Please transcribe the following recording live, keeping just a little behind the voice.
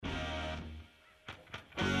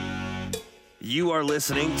You are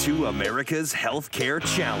listening to America's Healthcare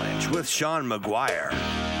Challenge with Sean McGuire.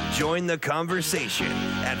 Join the conversation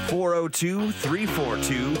at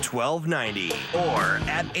 402-342-1290 or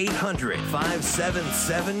at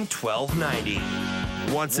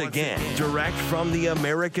 800-577-1290. Once again, direct from the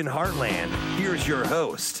American heartland, here's your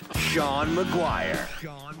host, Sean McGuire.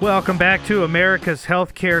 Welcome back to America's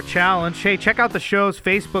Healthcare Challenge. Hey, check out the show's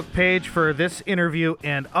Facebook page for this interview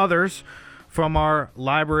and others from our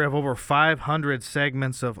library of over 500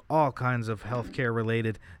 segments of all kinds of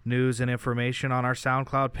healthcare-related news and information on our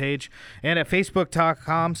SoundCloud page and at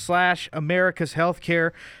facebook.com/America's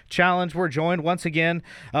Healthcare Challenge. We're joined once again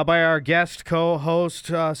by our guest co-host,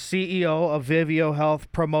 CEO of Vivio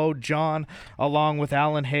Health, Pramod John, along with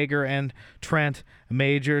Alan Hager and Trent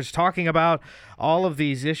Majors, talking about all of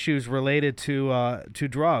these issues related to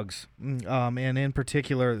drugs, and in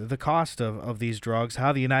particular the cost of these drugs,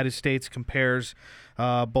 how the United States compares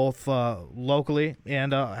both locally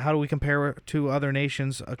and how do we compare to other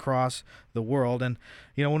nations across the world. And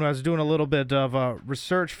you know, when I was doing a little bit of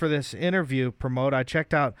research for this interview, Pramod, I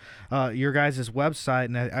checked out your guys' website,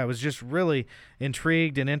 and I was just really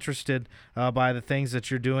intrigued and interested by the things that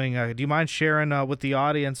you're doing. Do you mind sharing with the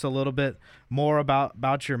audience a little bit more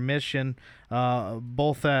about your mission,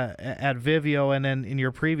 both at Vivio and then in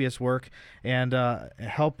your previous work, and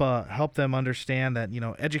help them understand that, you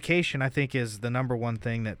know, education, I think, is the number one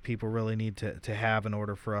thing that people really need to have in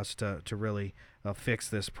order for us to really fix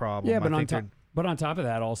this problem. Yeah, but on top of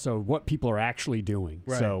that, also what people are actually doing.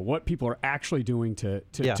 Right. So what people are actually doing to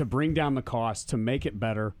bring down the cost, to make it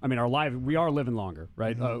better. I mean, we are living longer,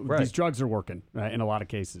 right? Right. These drugs are working in a lot of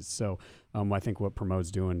cases. So I think what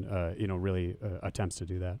Pramod's doing, really attempts to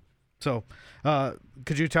do that. So,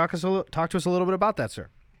 could you talk to us a little bit about that, sir?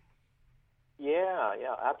 Yeah,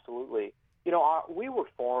 absolutely. You know, we were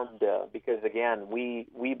formed because, again, we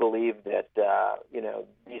believe that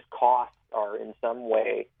these costs are in some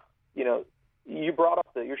way, you brought up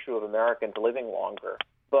the issue of Americans living longer,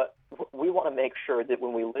 but we want to make sure that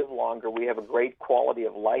when we live longer, we have a great quality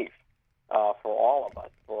of life for all of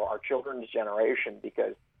us, for our children's generation,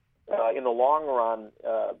 because in the long run,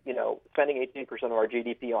 spending 18% of our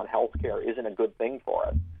GDP on healthcare isn't a good thing for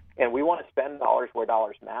us. And we want to spend dollars where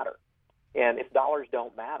dollars matter. And if dollars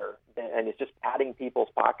don't matter, and it's just padding people's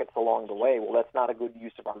pockets along the way, well, that's not a good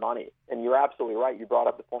use of our money. And you're absolutely right. You brought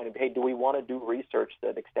up the point of, hey, do we want to do research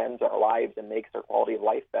that extends our lives and makes our quality of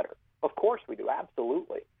life better? Of course we do,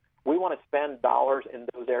 absolutely. We want to spend dollars in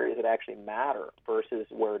those areas that actually matter versus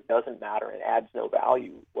where it doesn't matter and adds no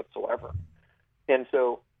value whatsoever. And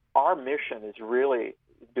so our mission is really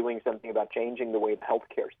doing something about changing the way the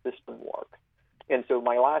healthcare system works. And so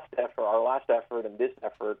our last effort and this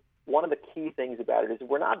effort, one of the key things about it is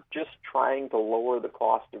we're not just trying to lower the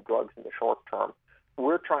cost of drugs in the short term.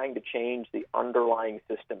 We're trying to change the underlying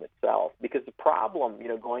system itself. Because the problem,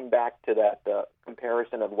 going back to that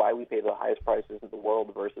comparison of why we pay the highest prices in the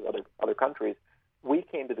world versus other countries, we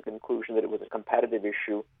came to the conclusion that it was a competitive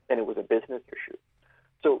issue and it was a business issue.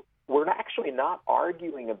 So we're actually not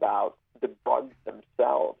arguing about the drugs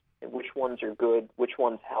themselves and which ones are good, which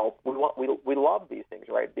ones help. We love these things,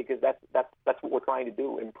 right? Because that's what we're trying to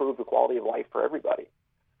do, improve the quality of life for everybody.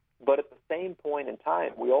 But at the same point in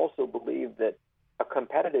time, we also believe that a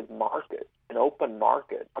competitive market, an open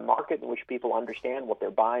market, a market in which people understand what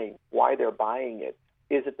they're buying, why they're buying it,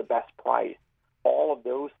 is it the best price? All of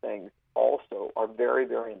those things also are very,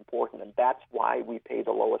 very important, and that's why we pay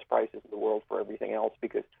the lowest prices in the world for everything else,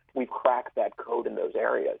 because we've cracked that code in those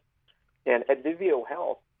areas. And at Vivio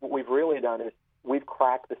Health, what we've really done is we've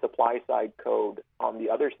cracked the supply side code on the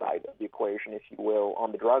other side of the equation, if you will,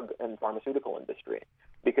 on the drug and pharmaceutical industry,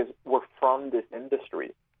 because we're from this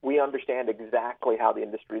industry. We understand exactly how the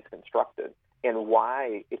industry is constructed and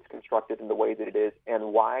why it's constructed in the way that it is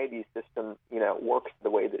and why the system, works the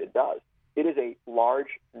way that it does. It is a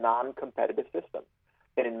large, non-competitive system.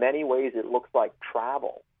 And in many ways, it looks like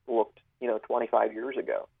travel looked, 25 years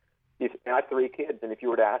ago. I have 3 kids, and if you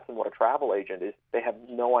were to ask them what a travel agent is, they have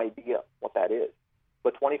no idea what that is.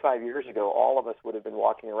 But 25 years ago, all of us would have been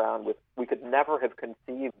walking around we could never have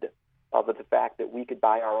conceived of the fact that we could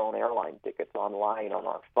buy our own airline tickets online on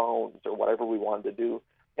our phones or whatever we wanted to do,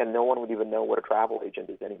 and no one would even know what a travel agent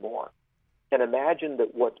is anymore. And imagine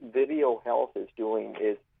that what Vivio Health is doing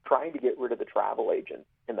is trying to get rid of the travel agents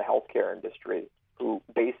in the healthcare industry who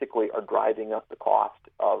basically are driving up the cost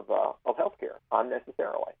of healthcare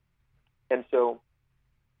unnecessarily. And so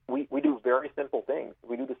we do very simple things.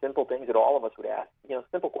 We do the simple things that all of us would ask.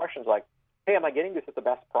 Simple questions like, hey, am I getting this at the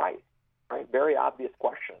best price? Right? Very obvious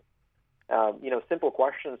question. Simple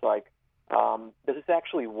questions like, does this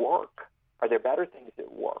actually work? Are there better things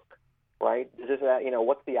that work? right? Is this,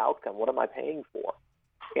 what's the outcome? What am I paying for?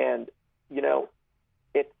 And,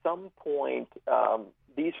 at some point,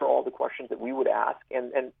 these are all the questions that we would ask.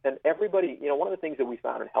 And everybody, one of the things that we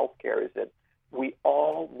found in healthcare is that we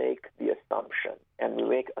all make the assumption, and we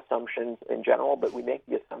make assumptions in general, but we make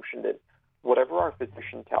the assumption that whatever our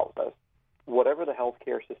physician tells us, whatever the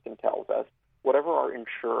healthcare system tells us, whatever our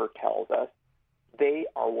insurer tells us, they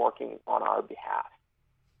are working on our behalf.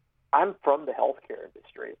 I'm from the healthcare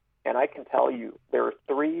industry, and I can tell you there are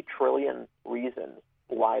 3 trillion reasons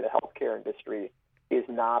why the healthcare industry is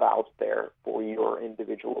not out there for your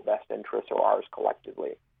individual best interests or ours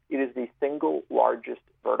collectively. It is the single largest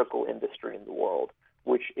vertical industry in the world,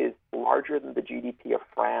 which is larger than the GDP of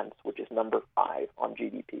France, which is number 5 on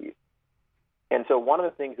GDP. And so one of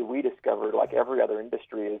the things that we discovered, like every other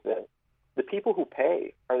industry, is that the people who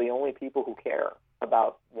pay are the only people who care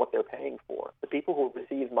about what they're paying for. The people who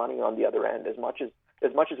receive money on the other end, as much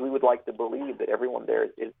as we would like to believe that everyone there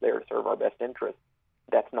is there to serve our best interests,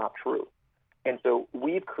 that's not true. And so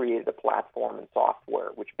we've created a platform and software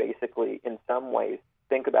which basically, in some ways,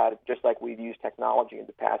 think about it just like we've used technology in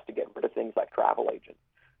the past to get rid of things like travel agents.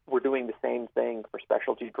 We're doing the same thing for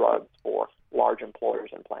specialty drugs for large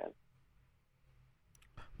employers and plans.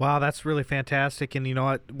 Wow, that's really fantastic. And,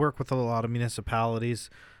 I work with a lot of municipalities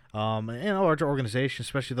and larger organizations,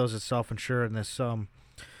 especially those that self-insure. And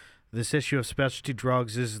this issue of specialty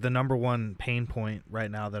drugs is the number one pain point right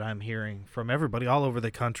now that I'm hearing from everybody all over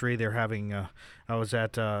the country. They're having I was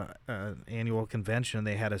at an annual convention.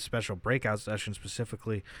 They had a special breakout session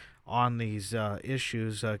specifically on these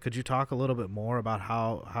issues. Could you talk a little bit more about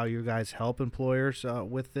how you guys help employers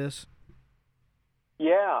with this?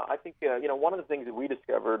 Yeah, I think one of the things that we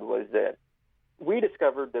discovered was that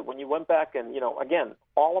when you went back and, again,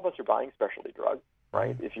 all of us are buying specialty drugs,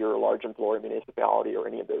 right? If you're a large employer, municipality, or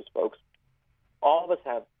any of those folks, all of us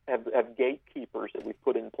have gatekeepers that we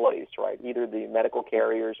put in place, right? Either the medical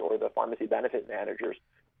carriers or the pharmacy benefit managers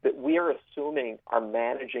that we are assuming are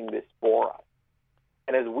managing this for us.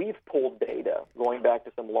 And as we've pulled data, going back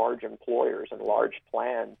to some large employers and large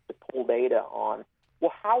plans to pull data on,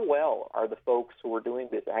 well, how well are the folks who are doing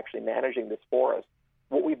this actually managing this for us?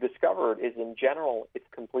 What we've discovered is, in general, it's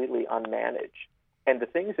completely unmanaged. And the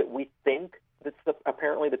things that we think that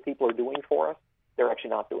apparently the people are doing for us, they're actually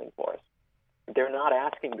not doing for us. They're not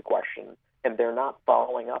asking the question, and they're not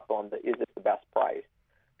following up on is it the best price?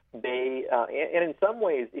 And in some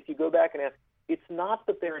ways, if you go back and ask, it's not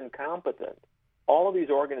that they're incompetent. All of these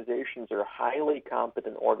organizations are highly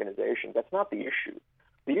competent organizations. That's not the issue.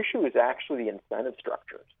 The issue is actually the incentive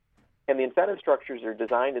structures. And the incentive structures are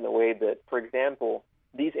designed in a way that, for example,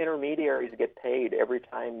 these intermediaries get paid every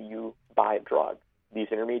time you buy a drug. These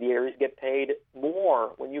intermediaries get paid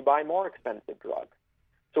more when you buy more expensive drugs.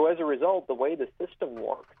 So as a result, the way the system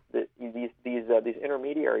works, these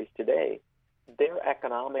intermediaries today, they're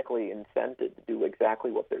economically incented to do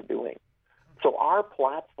exactly what they're doing. So our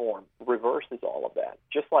platform reverses all of that,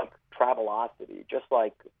 just like Travelocity, just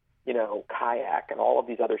like Kayak and all of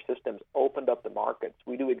these other systems opened up the markets.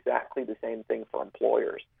 We do exactly the same thing for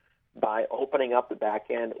employers. By opening up the back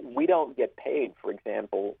end, we don't get paid, for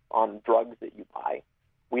example, on drugs that you buy.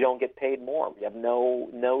 We don't get paid more. We have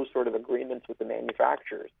no sort of agreements with the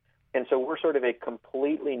manufacturers. And so we're sort of a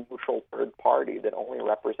completely neutral third party that only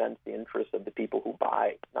represents the interests of the people who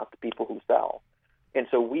buy, not the people who sell. And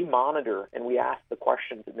so we monitor and we ask the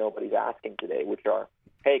questions that nobody's asking today, which are,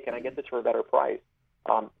 hey, can I get this for a better price?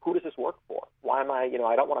 Who does this work for? Why am I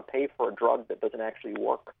don't want to pay for a drug that doesn't actually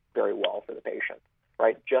work very well for the patient,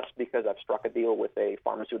 right? Just because I've struck a deal with a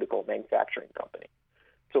pharmaceutical manufacturing company.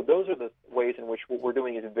 So those are the ways in which what we're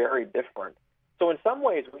doing is very different. So in some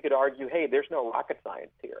ways, we could argue, hey, there's no rocket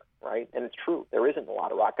science here, right? And it's true. There isn't a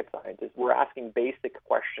lot of rocket science. We're asking basic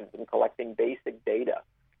questions and collecting basic data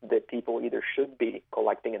that people either should be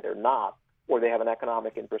collecting and they're not, or they have an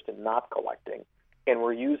economic interest in not collecting. And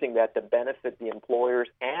we're using that to benefit the employers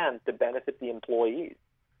and to benefit the employees,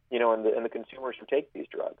 and the consumers who take these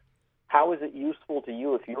drugs. How is it useful to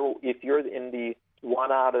you if you're in the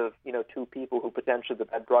 1 out of 2 people who potentially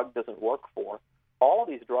that drug doesn't work for? All of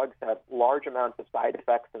these drugs have large amounts of side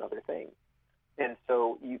effects and other things. And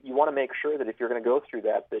so you want to make sure that if you're going to go through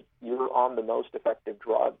that you're on the most effective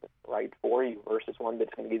drug, right, for you versus one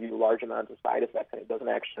that's going to give you large amounts of side effects and it doesn't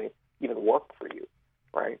actually even work for you,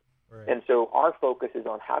 right? And so our focus is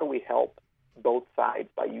on how do we help both sides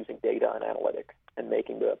by using data and analytics and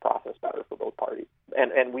making the process better for both parties.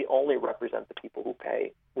 And we only represent the people who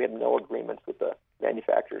pay. We have no agreements with the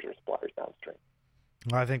manufacturers or suppliers downstream.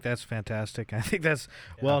 I think that's fantastic. I think that's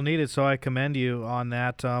well needed, so I commend you on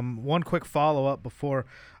that. One quick follow-up before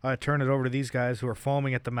I turn it over to these guys who are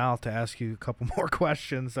foaming at the mouth to ask you a couple more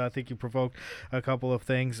questions. I think you provoked a couple of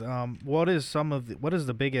things. What is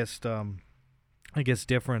the biggest,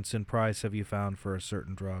 difference in price have you found for a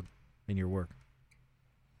certain drug in your work?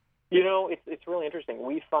 It's really interesting.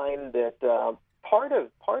 We find that part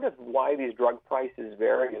of why these drug prices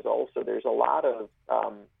vary is also there's a lot of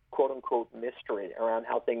quote-unquote mystery around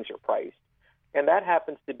how things are priced. And that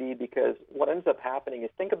happens to be because what ends up happening is,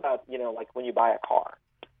 think about, like when you buy a car.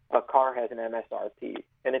 A car has an MSRP.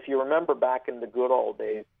 And if you remember back in the good old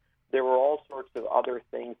days, there were all sorts of other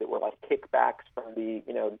things that were like kickbacks from the,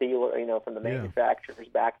 dealer, from the manufacturers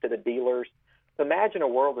back to the dealers. So imagine a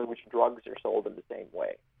world in which drugs are sold in the same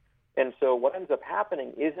way. And so what ends up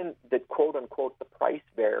happening isn't that, quote-unquote, the price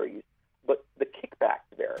varies, but the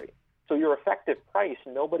kickbacks vary. So your effective price,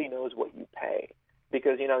 nobody knows what you pay.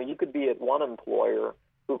 Because, you could be at one employer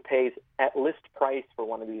who pays at list price for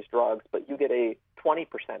one of these drugs, but you get a 20%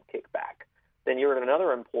 kickback. Then you're at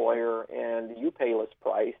another employer and you pay list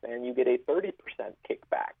price and you get a 30%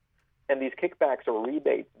 kickback. And these kickbacks or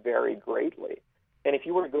rebates vary greatly. And if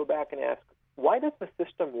you were to go back and ask, why does the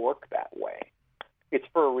system work that way? It's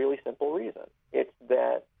for a really simple reason. It's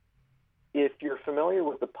that if you're familiar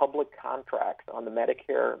with the public contracts on the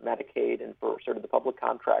Medicare, Medicaid, and for sort of the public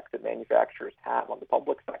contracts that manufacturers have on the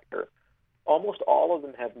public sector, almost all of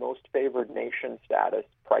them have most favored nation status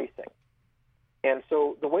pricing. And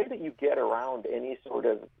so the way that you get around any sort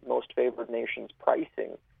of most favored nation's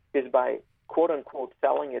pricing is by, quote-unquote,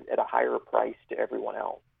 selling it at a higher price to everyone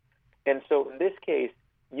else. And so in this case,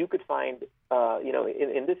 you could find,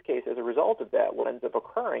 in this case, as a result of that, what ends up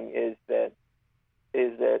occurring is that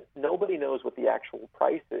nobody knows what the actual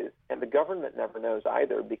price is, and the government never knows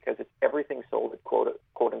either because it's everything sold at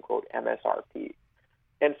quote-unquote MSRP.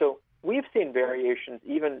 And so we've seen variations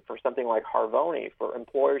even for something like Harvoni for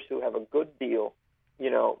employers who have a good deal,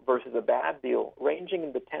 versus a bad deal, ranging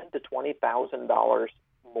in the $10,000 to $20,000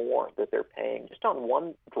 more that they're paying just on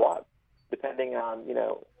one drug, depending on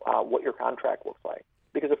what your contract looks like.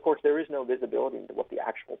 Because of course there is no visibility into what the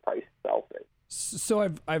actual price itself is.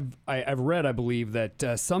 So I've read, I believe,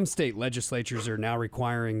 that some state legislatures are now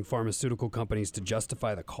requiring pharmaceutical companies to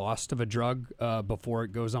justify the cost of a drug before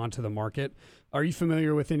it goes onto the market. Are you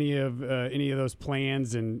familiar with any of those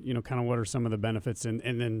plans, and kind of what are some of the benefits and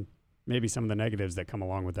then maybe some of the negatives that come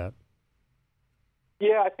along with that?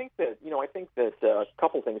 Yeah, I think that a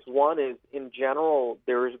couple things. One is, in general,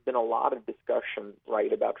 there's been a lot of discussion,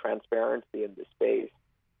 right, about transparency in this space.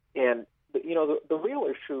 And, the real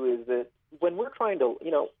issue is that when we're trying to,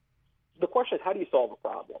 the question is, how do you solve a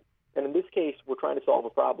problem? And in this case, we're trying to solve a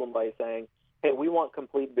problem by saying, hey, we want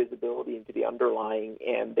complete visibility into the underlying,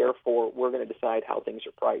 and therefore we're going to decide how things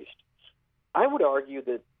are priced. I would argue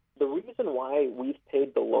that the reason why we've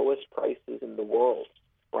paid the lowest prices in the world,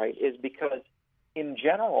 right, is because in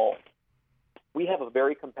general, we have a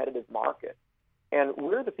very competitive market. And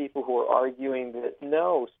we're the people who are arguing that,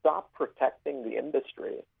 no, stop protecting the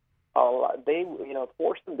industry. They,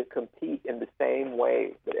 force them to compete in the same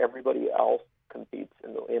way that everybody else competes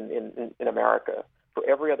in America for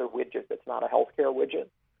every other widget that's not a healthcare widget.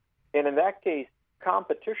 And in that case,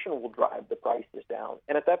 competition will drive the prices down.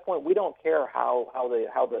 And at that point, we don't care how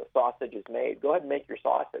the sausage is made. Go ahead and make your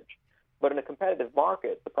sausage. But in a competitive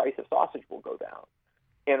market, the price of sausage will go down.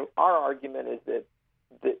 And our argument is that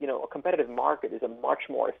a competitive market is a much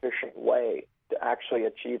more efficient way to actually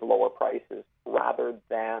achieve lower prices rather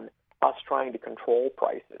than us trying to control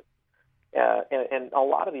prices. And a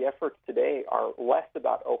lot of the efforts today are less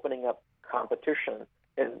about opening up competition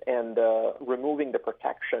and removing the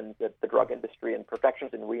protections that the drug industry and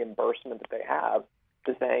protections and reimbursement that they have,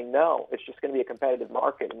 to saying, no, it's just going to be a competitive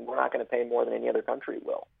market and we're not going to pay more than any other country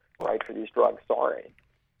will, right, for these drugs. Sorry.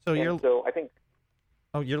 So I think.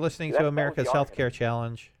 Oh, you're listening to America's Healthcare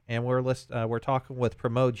Challenge, and we're talking with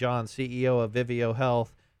Pramod John, CEO of Vivio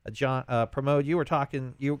Health. John, Pramod, you were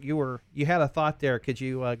talking. You had a thought there. Could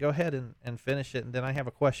you go ahead and finish it, and then I have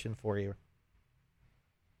a question for you.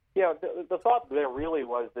 Yeah, the thought there really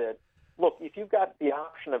was that, look, if you've got the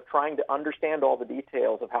option of trying to understand all the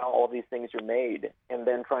details of how all of these things are made, and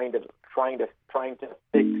then trying to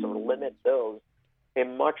fix or limit those, a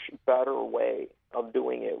much better way of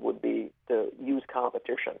doing it would be to use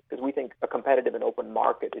competition, because we think a competitive and open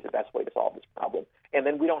market is the best way to solve this problem. And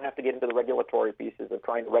then we don't have to get into the regulatory pieces of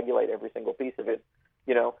trying to regulate every single piece of it.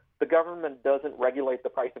 The government doesn't regulate the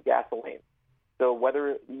price of gasoline. So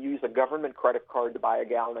whether you use a government credit card to buy a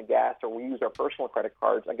gallon of gas or we use our personal credit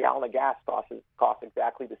cards, a gallon of gas costs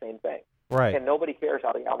exactly the same thing. Right. And nobody cares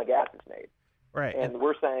how the gallon of gas is made. Right. And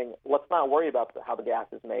we're saying, let's not worry about how the gas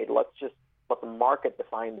is made. Let's just let the market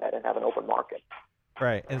define that and have an open market.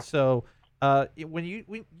 Right. And so when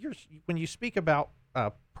you speak about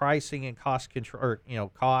pricing and cost control, or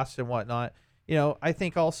costs and whatnot, I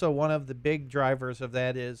think also one of the big drivers of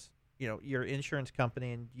that is your insurance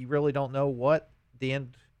company, and you really don't know what the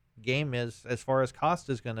end game is as far as cost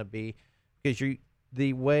is going to be, because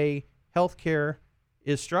the way healthcare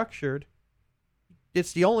is structured,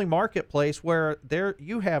 it's the only marketplace where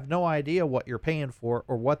you have no idea what you're paying for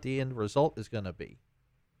or what the end result is going to be.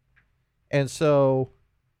 And so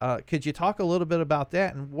could you talk a little bit about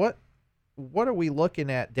that, and what are we looking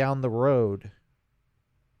at down the road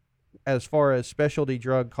as far as specialty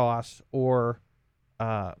drug costs or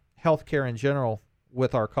healthcare in general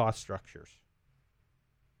with our cost structures?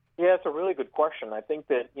 Yeah, it's a really good question. I think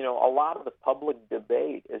that, a lot of the public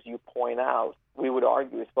debate, as you point out, we would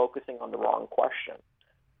argue is focusing on the wrong question.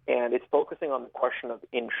 And it's focusing on the question of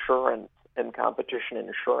insurance and competition in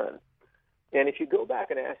insurance. And if you go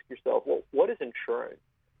back and ask yourself, well, what is insurance?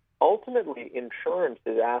 Ultimately, insurance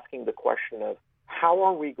is asking the question of how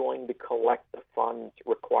are we going to collect the funds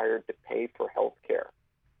required to pay for health care?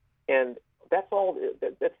 And that's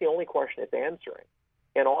the only question it's answering.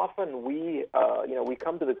 And often we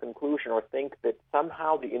come to the conclusion or think that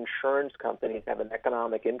somehow the insurance companies have an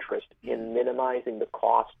economic interest in minimizing the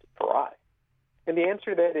cost for us. And the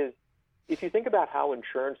answer to that is, if you think about how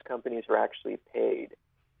insurance companies are actually paid,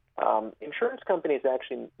 insurance companies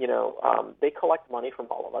actually, they collect money from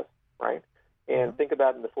all of us, right? And think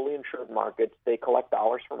about in the fully insured markets, they collect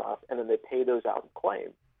dollars from us, and then they pay those out in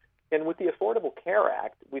claims. And with the Affordable Care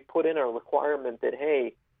Act, we put in a requirement that,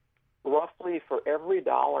 hey, roughly for every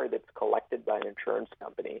dollar that's collected by an insurance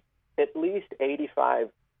company, at least 85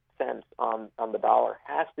 cents on the dollar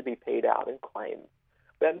has to be paid out in claims.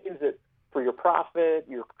 That means that for your profit,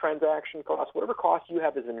 your transaction costs, whatever cost you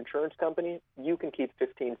have as an insurance company, you can keep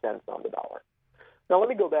 15 cents on the dollar. Now, let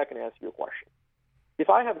me go back and ask you a question. If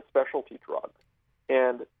I have a specialty drug,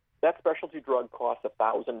 and that specialty drug costs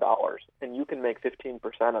 $1,000, and you can make 15%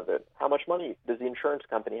 of it, how much money does the insurance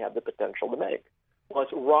company have the potential to make? Well,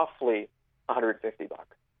 it's roughly $150.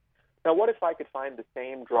 Now, what if I could find the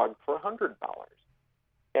same drug for $100?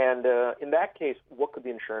 And in that case, what could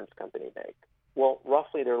the insurance company make? Well,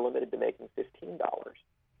 roughly they're limited to making $15.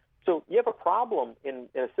 So you have a problem in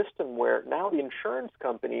a system where now the insurance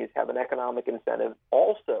companies have an economic incentive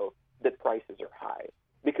also that prices are high,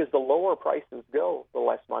 because the lower prices go, the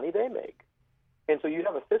less money they make. And so you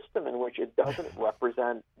have a system in which it doesn't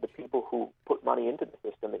represent the people who put money into the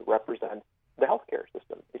system. It represents the healthcare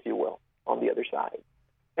system, if you will, on the other side.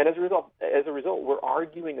 And as a result, we're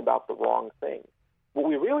arguing about the wrong thing. What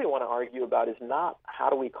we really want to argue about is not how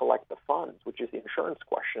do we collect the funds, which is the insurance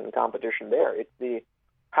question and competition there. It's the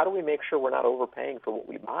how do we make sure we're not overpaying for what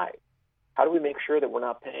we buy? How do we make sure that we're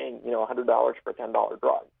not paying $100 for a $10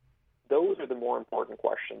 drug? Those are the more important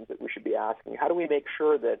questions that we should be asking. How do we make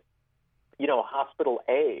sure that Hospital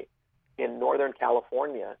A in Northern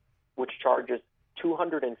California, which charges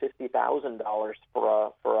 $250,000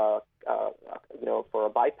 for a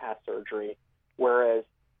bypass surgery, whereas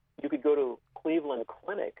you could go to Cleveland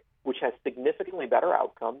Clinic, which has significantly better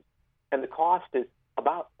outcomes, and the cost is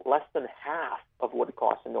about less than half of what it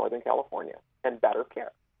costs in Northern California, and better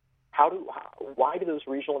care. Why do those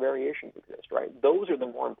regional variations exist, right? Those are the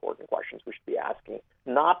more important questions we should be asking,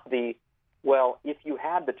 not if you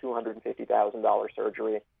had the $250,000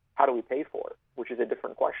 surgery, how do we pay for it, which is a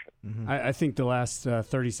different question. Mm-hmm. I think the last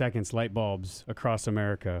 30 seconds, light bulbs across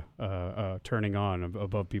America turning on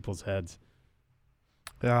above people's heads.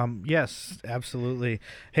 Yes, absolutely.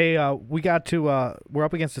 Hey, we're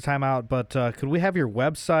up against the timeout, but could we have your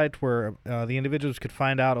website where the individuals could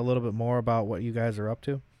find out a little bit more about what you guys are up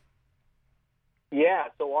to? Yeah,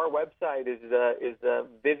 so our website is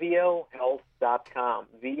viviohealth.com,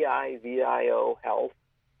 VIVIO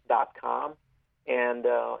health.com. And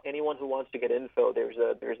anyone who wants to get info, there's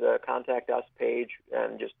a contact us page,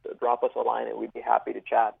 and just drop us a line, and we'd be happy to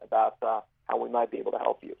chat about how we might be able to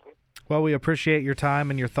help you. Well, we appreciate your time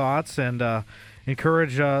and your thoughts, and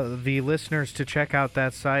encourage the listeners to check out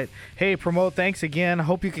that site. Hey, Pramod, thanks again.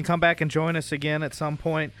 Hope you can come back and join us again at some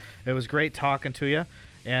point. It was great talking to you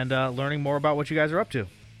and learning more about what you guys are up to.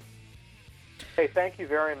 Hey, thank you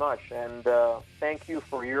very much, and thank you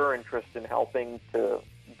for your interest in helping to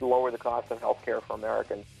lower the cost of healthcare for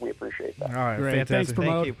Americans. We appreciate that. All right, great. Fantastic. Thanks,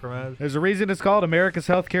 Pramod. Thank you, Pramod. There's a reason it's called America's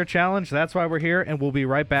Healthcare Challenge. That's why we're here, and we'll be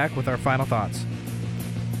right back with our final thoughts.